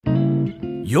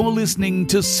You're listening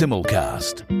to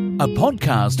Simulcast, a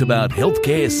podcast about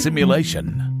healthcare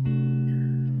simulation.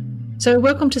 So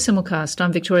welcome to Simulcast.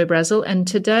 I'm Victoria Brazel, and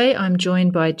today I'm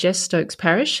joined by Jess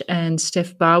Stokes-Parish and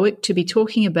Steph Barwick to be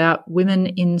talking about Women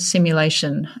in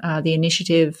Simulation, the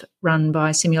initiative run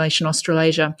by Simulation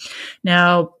Australasia.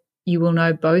 Now, you will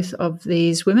know both of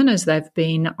these women as they've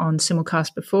been on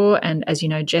Simulcast before, and as you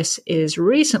know, Jess is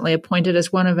recently appointed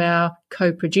as one of our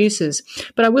co-producers.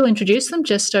 But I will introduce them.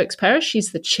 Jess Stokes-Parish,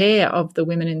 she's the chair of the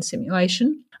Women in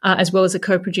Simulation, as well as a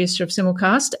co-producer of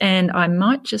Simulcast, and I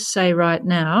might just say right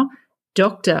now,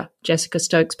 Dr. Jessica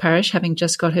Stokes-Parish, having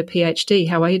just got her PhD.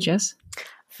 How are you, Jess?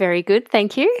 Very good,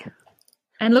 thank you.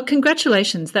 And look,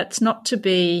 congratulations. That's not to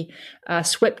be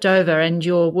swept over, and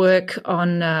your work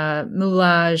on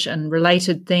moulage and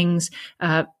related things,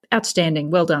 outstanding.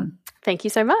 Well done. Thank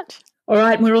you so much. All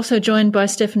right, we're also joined by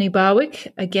Stephanie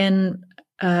Barwick. Again,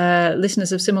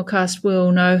 listeners of Simulcast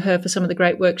will know her for some of the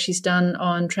great work she's done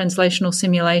on translational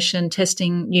simulation,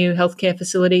 testing new healthcare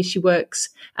facilities. She works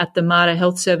at the Mater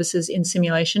Health Services in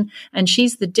Simulation, and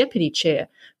she's the deputy chair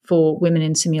for Women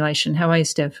in Simulation. How are you,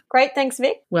 Steph? Great, thanks,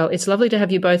 Vic. Well, it's lovely to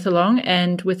have you both along.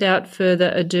 And without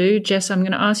further ado, Jess, I'm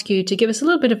going to ask you to give us a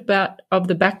little bit of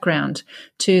the background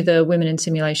to the Women in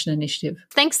Simulation initiative.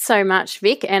 Thanks so much,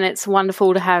 Vic, and it's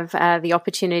wonderful to have the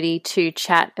opportunity to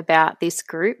chat about this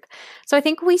group. So I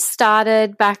think we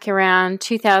started back around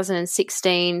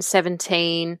 2016,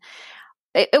 17.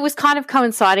 It was kind of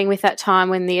coinciding with that time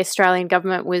when the Australian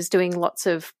government was doing lots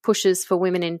of pushes for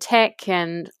women in tech,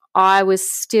 and I was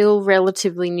still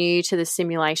relatively new to the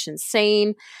simulation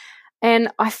scene, and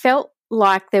I felt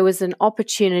like there was an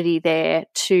opportunity there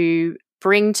to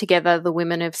bring together the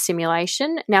women of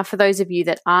simulation. Now, for those of you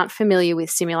that aren't familiar with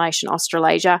Simulation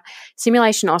Australasia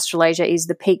is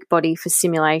the peak body for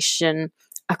simulation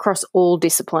across all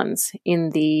disciplines in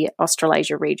the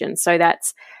Australasia region. So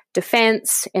that's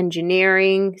defence,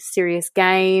 engineering, serious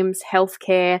games,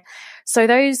 healthcare. So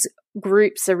those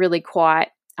groups are really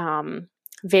quite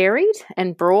varied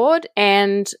and broad,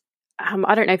 and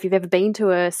I don't know if you've ever been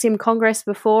to a Sim Congress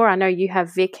before. I know you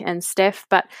have, Vic and Steph,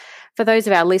 but for those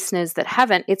of our listeners that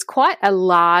haven't, it's quite a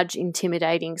large,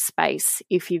 intimidating space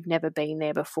if you've never been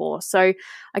there before. So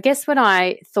I guess when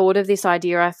I thought of this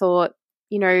idea, I thought,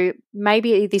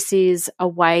 maybe this is a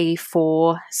way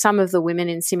for some of the women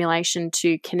in simulation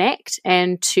to connect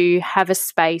and to have a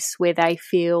space where they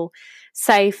feel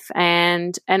safe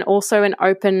and also an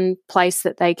open place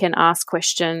that they can ask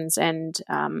questions and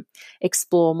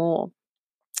explore more.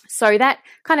 So that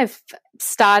kind of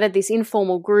started this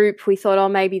informal group. We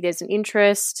thought, maybe there's an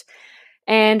interest,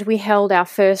 and we held our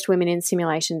first Women in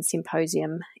Simulation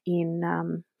symposium in,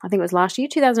 I think it was last year,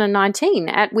 2019,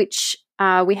 at which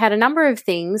we had a number of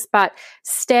things, but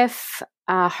Steph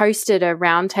hosted a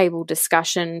roundtable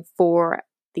discussion for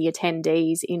the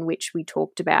attendees in which we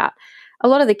talked about a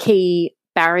lot of the key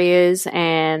barriers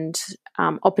and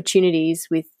opportunities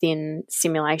within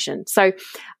simulation. So,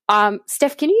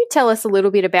 Steph, can you tell us a little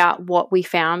bit about what we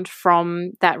found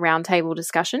from that roundtable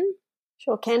discussion?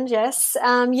 Sure can, Jess.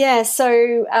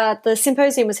 So the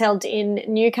symposium was held in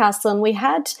Newcastle, and we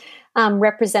had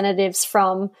representatives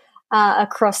from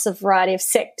across a variety of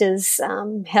sectors,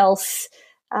 health,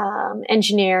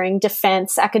 engineering,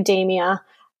 defence, academia,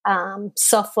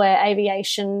 software,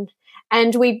 aviation.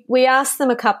 And we asked them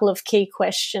a couple of key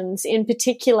questions, in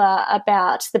particular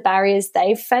about the barriers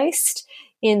they've faced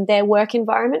in their work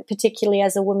environment, particularly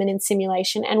as a woman in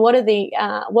simulation, and what were the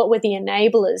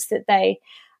enablers that they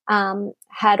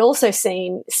had also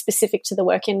seen specific to the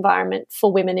work environment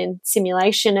for women in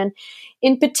simulation. And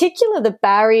in particular, the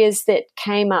barriers that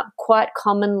came up quite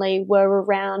commonly were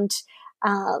around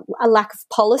a lack of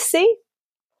policy,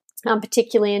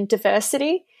 particularly in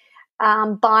diversity,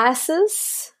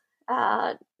 biases,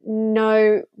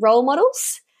 no role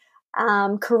models,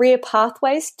 career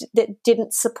pathways that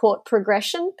didn't support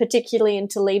progression, particularly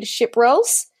into leadership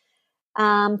roles,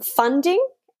 funding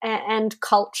and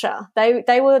culture.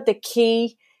 They were the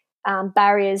key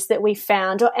barriers that we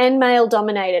found, and male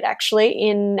dominated actually,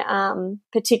 in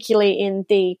particularly in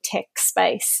the tech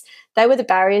space. They were the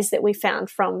barriers that we found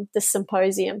from the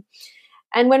symposium.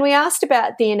 And when we asked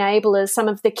about the enablers, some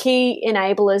of the key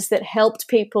enablers that helped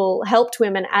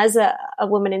women as a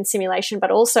woman in simulation,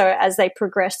 but also as they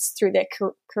progressed through their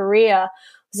career,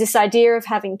 was this idea of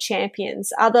having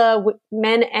champions, other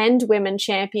men and women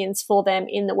champions for them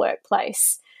in the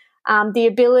workplace. The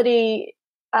ability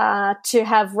to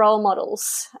have role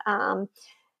models,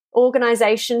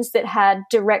 organizations that had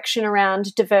direction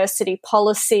around diversity,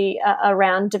 policy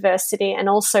around diversity, and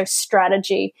also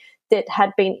strategy that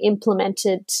had been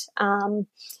implemented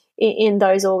in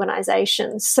those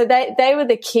organizations. So they were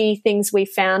the key things we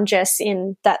found, Jess,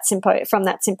 in that from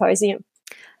that symposium.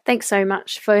 Thanks so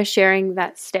much for sharing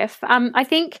that, Steph. I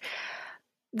think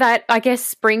that, I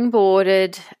guess,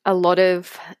 springboarded a lot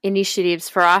of initiatives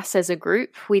for us as a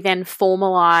group. We then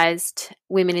formalised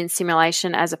Women in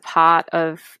Simulation as a part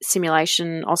of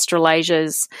Simulation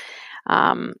Australasia's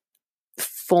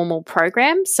formal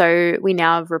program. So we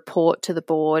now report to the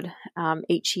board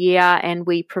each year, and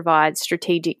we provide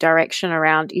strategic direction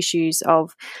around issues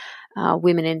of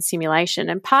women in simulation.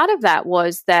 And part of that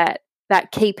was that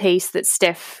key piece that,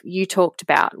 Steph, you talked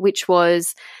about, which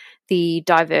was the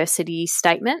diversity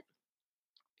statement.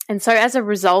 And so as a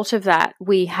result of that,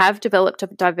 we have developed a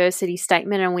diversity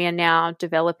statement, and we are now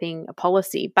developing a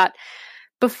policy. But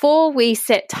before we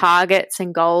set targets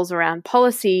and goals around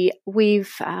policy,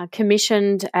 we've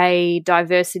commissioned a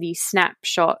diversity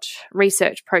snapshot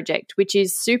research project, which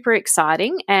is super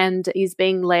exciting and is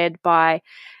being led by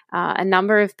a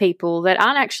number of people that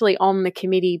aren't actually on the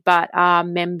committee but are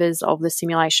members of the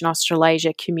Simulation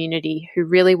Australasia community who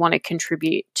really want to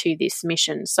contribute to this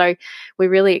mission. So we're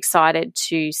really excited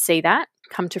to see that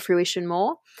come to fruition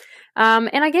more. And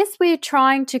I guess we're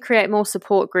trying to create more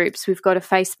support groups. We've got a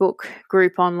Facebook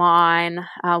group online.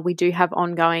 We do have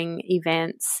ongoing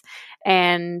events.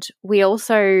 And we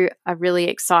also are really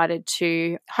excited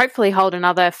to hopefully hold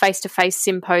another face-to-face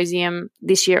symposium.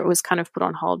 This year it was kind of put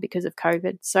on hold because of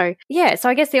COVID. So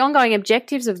I guess the ongoing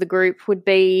objectives of the group would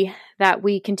be that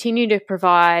we continue to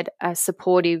provide a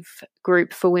supportive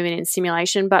group for women in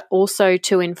simulation, but also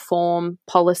to inform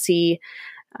policy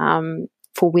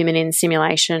for women in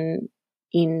Simulation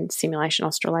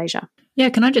Australasia. Yeah,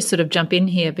 can I just sort of jump in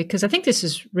here, because I think this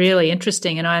is really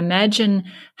interesting, and I imagine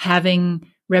having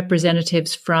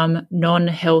representatives from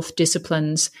non-health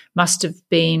disciplines must have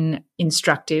been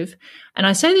instructive. And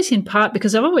I say this in part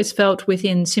because I've always felt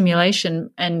within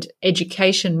simulation and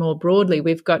education more broadly,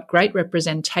 we've got great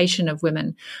representation of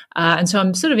women. And so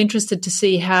I'm sort of interested to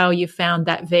see how you found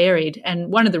that varied.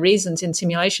 And one of the reasons in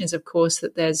simulation is, of course,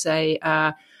 that there's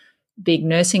a big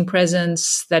nursing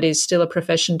presence that is still a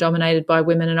profession dominated by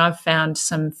women. And I've found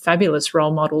some fabulous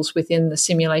role models within the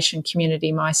simulation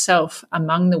community myself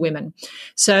among the women.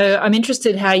 So I'm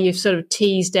interested how you've sort of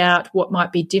teased out what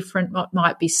might be different, what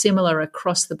might be similar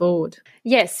across the board.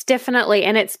 Yes, definitely.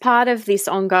 And it's part of this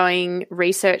ongoing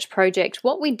research project.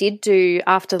 What we did do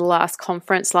after the last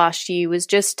conference last year was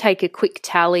just take a quick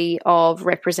tally of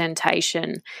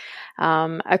representation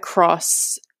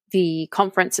across the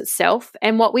conference itself.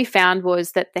 And what we found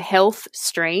was that the health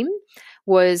stream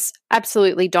was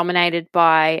absolutely dominated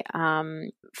by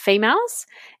females,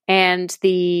 and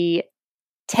the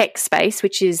tech space,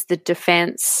 which is the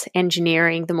defense,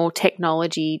 engineering, the more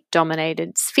technology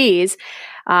dominated spheres,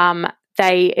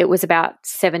 it was about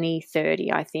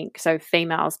 70-30, I think. So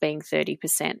females being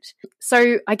 30%.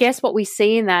 So I guess what we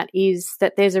see in that is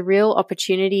that there's a real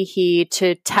opportunity here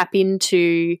to tap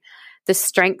into the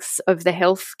strengths of the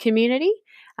health community.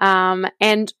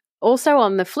 And also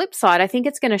on the flip side, I think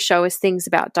it's going to show us things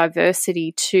about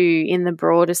diversity too, in the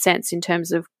broader sense, in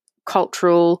terms of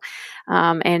cultural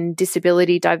and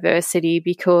disability diversity,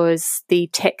 because the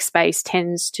tech space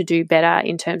tends to do better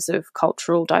in terms of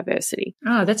cultural diversity.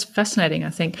 Oh, that's fascinating, I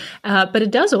think. But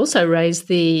it does also raise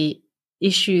the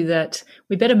issue that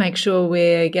we better make sure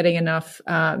we're getting enough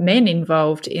men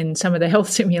involved in some of the health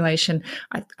simulation.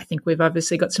 I think we've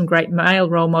obviously got some great male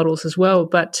role models as well,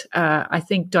 but I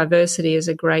think diversity is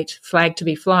a great flag to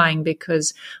be flying,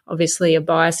 because obviously a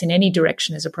bias in any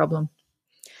direction is a problem.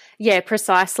 Yeah,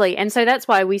 precisely. And so that's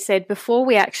why we said before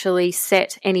we actually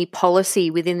set any policy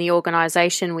within the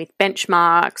organisation with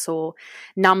benchmarks or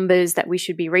numbers that we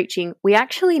should be reaching, we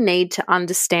actually need to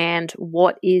understand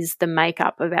what is the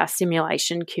makeup of our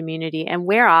simulation community and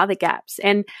where are the gaps.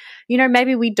 And,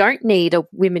 maybe we don't need a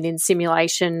women in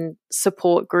simulation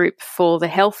support group for the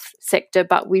health sector,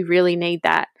 but we really need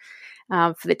that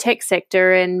for the tech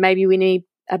sector, and maybe we need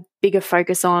a bigger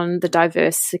focus on the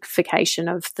diversification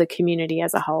of the community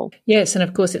as a whole. Yes, and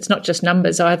of course it's not just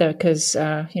numbers either, because,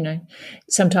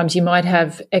 sometimes you might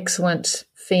have excellent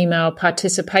female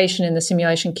participation in the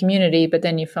simulation community, but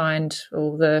then you find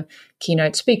all the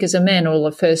keynote speakers are men, all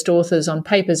the first authors on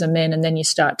papers are men, and then you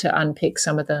start to unpick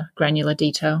some of the granular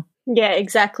detail. Yeah,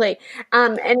 exactly.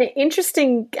 And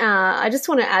interesting, I just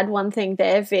want to add one thing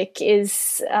there, Vic,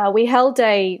 is we held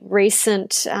a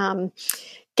recent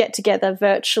get together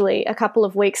virtually a couple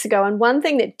of weeks ago. And one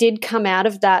thing that did come out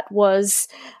of that was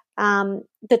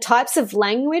the types of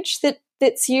language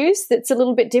that's used that's a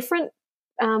little bit different.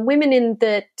 Women in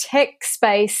the tech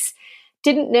space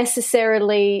didn't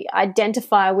necessarily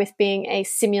identify with being a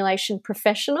simulation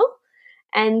professional.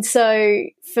 And so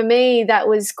for me, that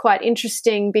was quite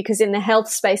interesting because in the health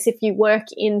space, if you work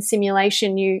in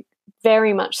simulation, you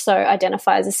very much so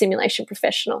identify as a simulation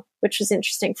professional, which was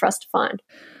interesting for us to find.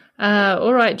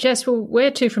 All right, Jess, well,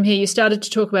 where to from here? You started to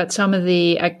talk about some of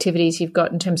the activities you've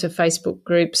got in terms of Facebook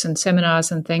groups and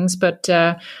seminars and things, but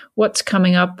what's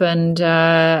coming up and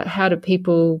how do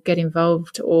people get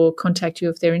involved or contact you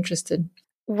if they're interested?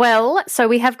 Well, so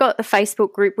we have got the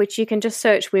Facebook group, which you can just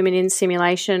search Women in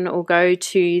Simulation or go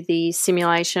to the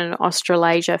Simulation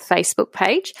Australasia Facebook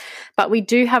page. But we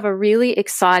do have a really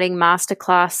exciting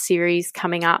masterclass series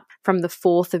coming up from the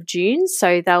 4th of June.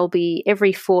 So they'll be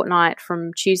every fortnight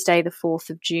from Tuesday, the 4th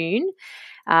of June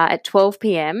at 12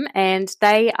 p.m. And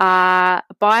they are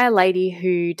by a lady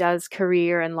who does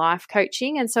career and life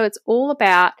coaching. And so it's all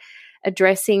about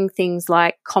addressing things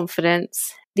like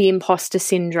confidence, the imposter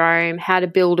syndrome, how to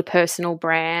build a personal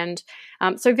brand.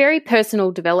 So very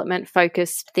personal development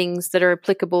focused things that are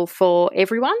applicable for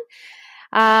everyone.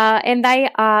 And they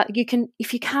are,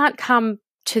 if you can't come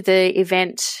to the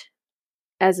event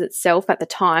as itself at the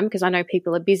time, because I know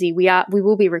people are busy, we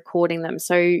will be recording them.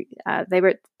 So they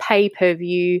were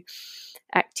pay-per-view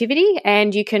activity,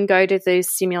 and you can go to the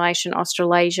Simulation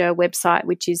Australasia website,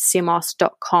 which is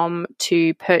simos.com,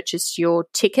 to purchase your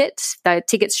ticket. The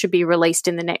tickets should be released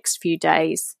in the next few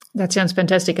days. That sounds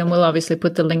fantastic, and we'll obviously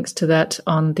put the links to that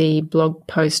on the blog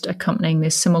post accompanying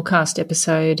this simulcast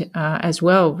episode as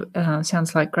well.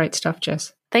 Sounds like great stuff,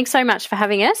 Jess. Thanks so much for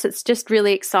having us. It's just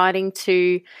really exciting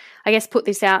to, I guess, put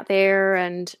this out there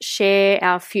and share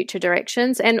our future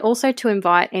directions, and also to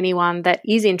invite anyone that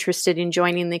is interested in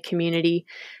joining the community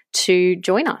to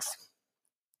join us.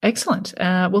 Excellent.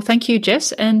 Well, thank you,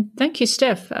 Jess, and thank you,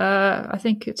 Steph. I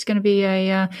think it's going to be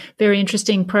a very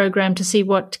interesting program to see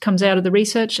what comes out of the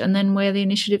research and then where the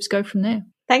initiatives go from there.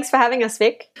 Thanks for having us,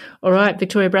 Vic. All right,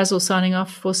 Victoria Brazel signing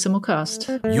off for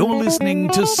Simulcast. You're listening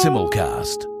to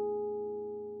Simulcast.